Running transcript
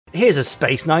here's a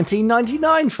Space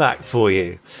 1999 fact for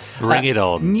you. Bring it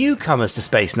on. Newcomers to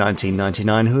Space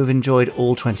 1999 who have enjoyed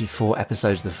all 24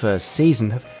 episodes of the first season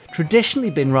have traditionally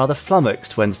been rather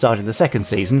flummoxed when starting the second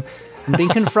season and been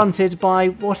confronted by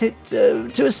what it,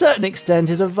 to a certain extent,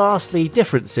 is a vastly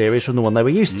different series from the one they were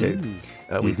used to.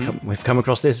 We've come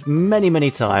across this many,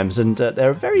 many times, and there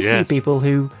are very few people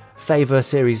who favour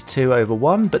Series 2 over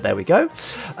 1, but there we go.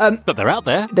 But they're out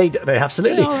there. They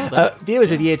absolutely.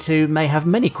 Viewers of Year 2 may have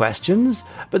many questions,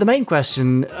 but the main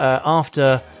question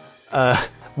after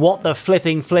what the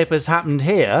flipping flip has happened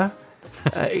here,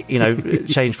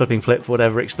 change flipping flip for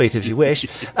whatever expletives you wish,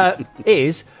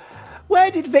 is... where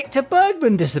did Victor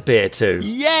Bergman disappear to?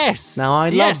 Yes! Now, I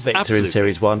love Victor in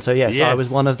Series 1, so yes, I was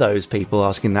one of those people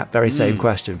asking that very same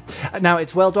question. Now,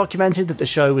 it's well documented that the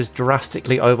show was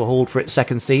drastically overhauled for its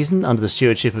second season under the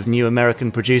stewardship of new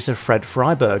American producer Fred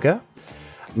Freiberger,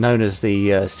 known as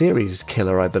the series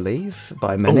killer, I believe,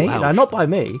 by many. No, not by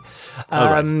me.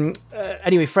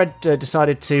 Anyway, Fred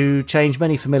decided to change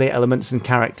many familiar elements and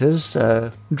characters,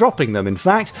 dropping them, in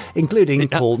fact, including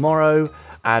Paul Morrow,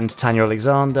 and Tanya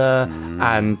Alexander,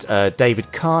 and David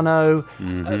Carno.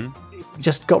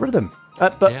 Just got rid of them.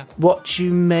 But what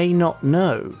you may not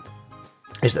know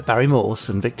is that Barry Morse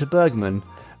and Victor Bergman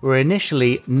were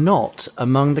initially not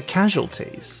among the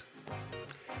casualties.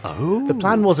 Oh. The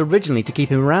plan was originally to keep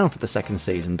him around for the second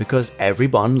season because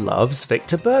everyone loves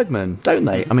Victor Bergman, don't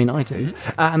they? I mean, I do.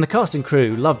 And the cast and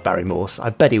crew loved Barry Morse.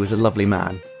 I bet he was a lovely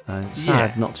man.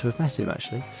 Sad not to have met him,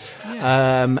 actually.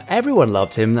 Everyone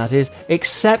loved him, that is,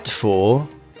 except for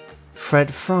Fred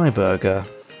Freiberger,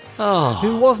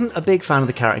 who wasn't a big fan of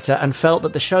the character and felt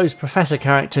that the show's professor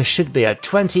character should be a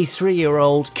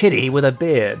 23-year-old kiddie with a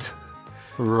beard.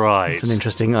 Right. It's an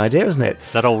interesting idea, isn't it?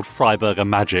 That old Freiberger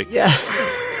magic. Yeah.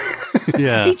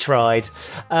 He tried.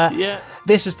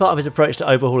 This was part of his approach to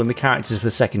overhauling the characters for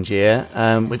the second year.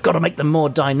 We've got to make them more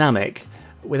dynamic,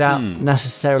 without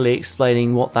necessarily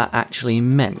explaining what that actually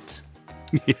meant.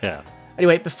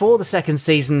 Anyway, before the second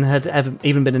season had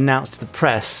even been announced to the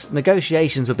press,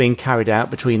 negotiations were being carried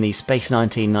out between the Space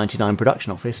 1999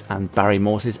 production office and Barry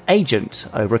Morse's agent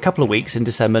over a couple of weeks in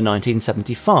December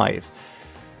 1975.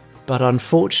 But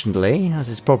unfortunately, as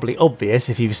is probably obvious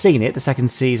if you've seen it, the second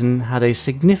season had a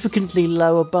significantly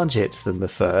lower budget than the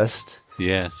first.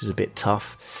 Yes. Which is a bit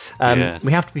tough.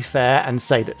 We have to be fair and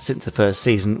say that since the first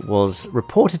season was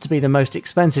reported to be the most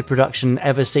expensive production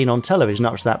ever seen on television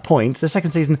up to that point, the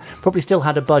second season probably still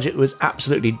had a budget that was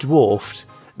absolutely dwarfed,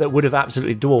 that would have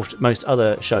absolutely dwarfed most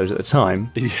other shows at the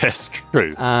time. Yes,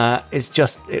 true.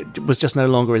 It was just no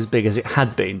longer as big as it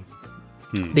had been.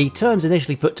 The terms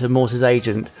initially put to Morse's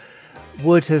agent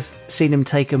would have seen him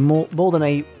take a more than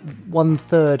a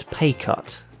 1/3 pay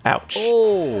cut. Ouch.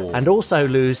 And also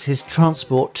lose his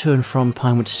transport to and from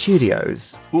Pinewood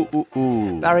Studios.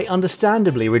 Barry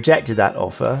understandably rejected that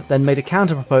offer, then made a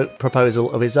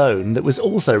counter-proposal of his own that was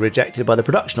also rejected by the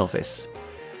production office.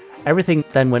 Everything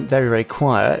then went very, very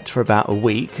quiet for about a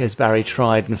week as Barry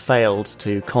tried and failed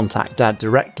to contact Dad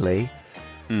directly,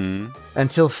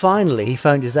 until finally he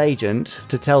phoned his agent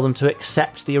to tell them to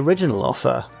accept the original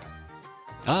offer.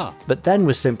 But then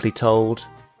was simply told...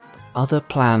 other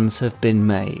plans have been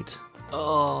made.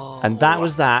 And that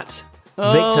was that.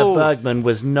 Victor Bergman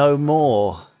was no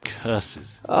more.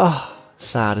 Curses.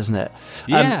 Sad, isn't it?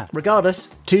 Yeah. Regardless,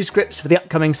 2 scripts for the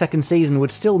upcoming second season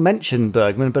would still mention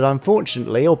Bergman, but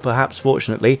unfortunately, or perhaps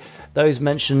fortunately, those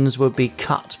mentions would be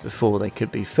cut before they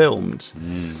could be filmed.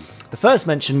 The first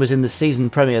mention was in the season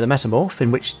premiere of The Metamorph,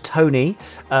 in which Tony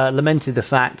lamented the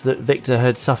fact that Victor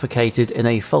had suffocated in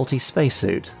a faulty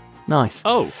spacesuit. Nice.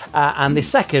 And the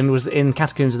second was in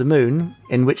Catacombs of the Moon,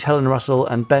 in which Helen Russell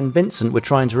and Ben Vincent were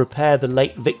trying to repair the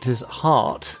late Victor's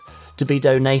heart to be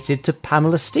donated to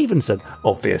Pamela Stevenson,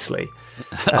 obviously.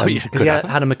 Because he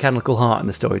had a mechanical heart in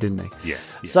the story, didn't he? Yeah.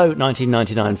 So,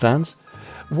 1999 fans,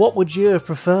 what would you have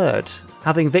preferred?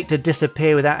 Having Victor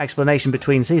disappear without explanation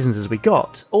between seasons as we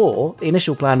got, or the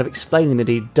initial plan of explaining that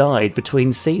he died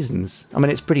between seasons? I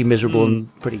mean, it's pretty miserable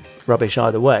and pretty rubbish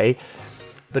either way.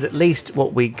 But at least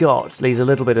what we got leaves a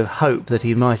little bit of hope that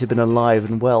he might have been alive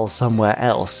and well somewhere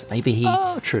else. Maybe he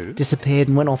disappeared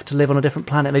and went off to live on a different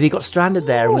planet. Maybe he got stranded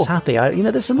there and was happy.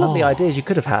 There's some lovely ideas you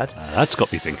could have had. That's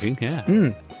got me thinking,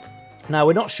 yeah. Now,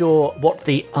 we're not sure what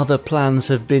the other plans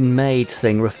have been made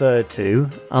thing referred to,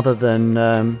 other than,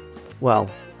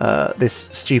 this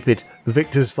stupid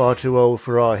Victor's far too old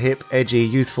for our hip, edgy,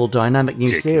 youthful, dynamic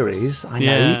new series. I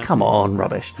know, come on,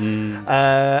 rubbish.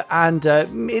 And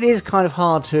it is kind of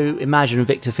hard to imagine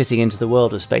Victor fitting into the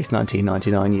world of Space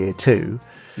 1999 Year 2.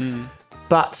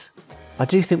 But I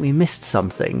do think we missed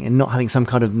something in not having some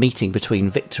kind of meeting between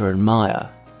Victor and Maya.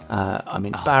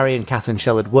 Barry and Catherine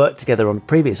Schell had worked together on a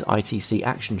previous ITC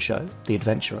action show, The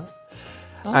Adventurer,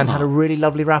 and had a really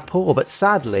lovely rapport, but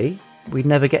sadly, we'd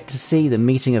never get to see the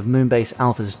meeting of Moonbase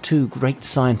Alpha's two great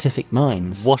scientific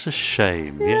minds. What a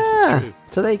shame. Yeah. Yes, it's true.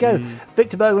 So there you go.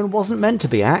 Victor Bergman wasn't meant to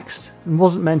be axed, and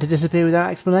wasn't meant to disappear without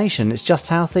explanation. It's just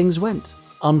how things went,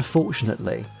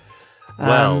 unfortunately.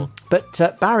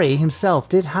 But Barry himself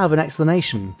did have an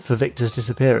explanation for Victor's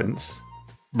disappearance.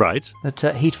 Right.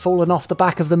 That he'd fallen off the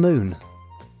back of the moon.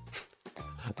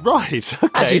 Right,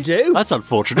 okay. As you do. That's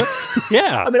unfortunate.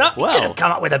 Yeah. He could have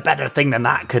come up with a better thing than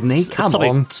that, couldn't he? Come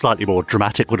on. Slightly more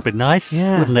dramatic would have been nice,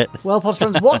 wouldn't it? Well,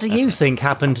 Podsterons, what do you think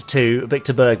happened to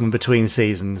Victor Bergman between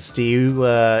seasons? Do you,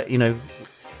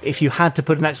 if you had to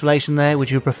put an explanation there, would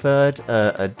you have preferred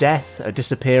a death, a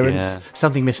disappearance,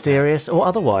 something mysterious, or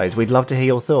otherwise? We'd love to hear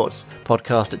your thoughts.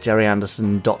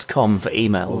 podcast@gerryanderson.com for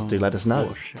emails. Do let us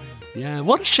know. Yeah,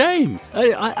 what a shame.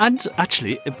 And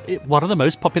actually, one of the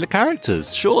most popular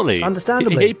characters, surely.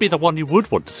 Understandably. He'd be the one you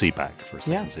would want to see back for a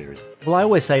second series. Well, I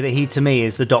always say that he, to me,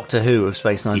 is the Doctor Who of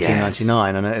Space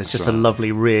 1999, and it's just a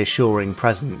lovely, reassuring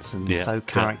presence and so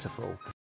characterful.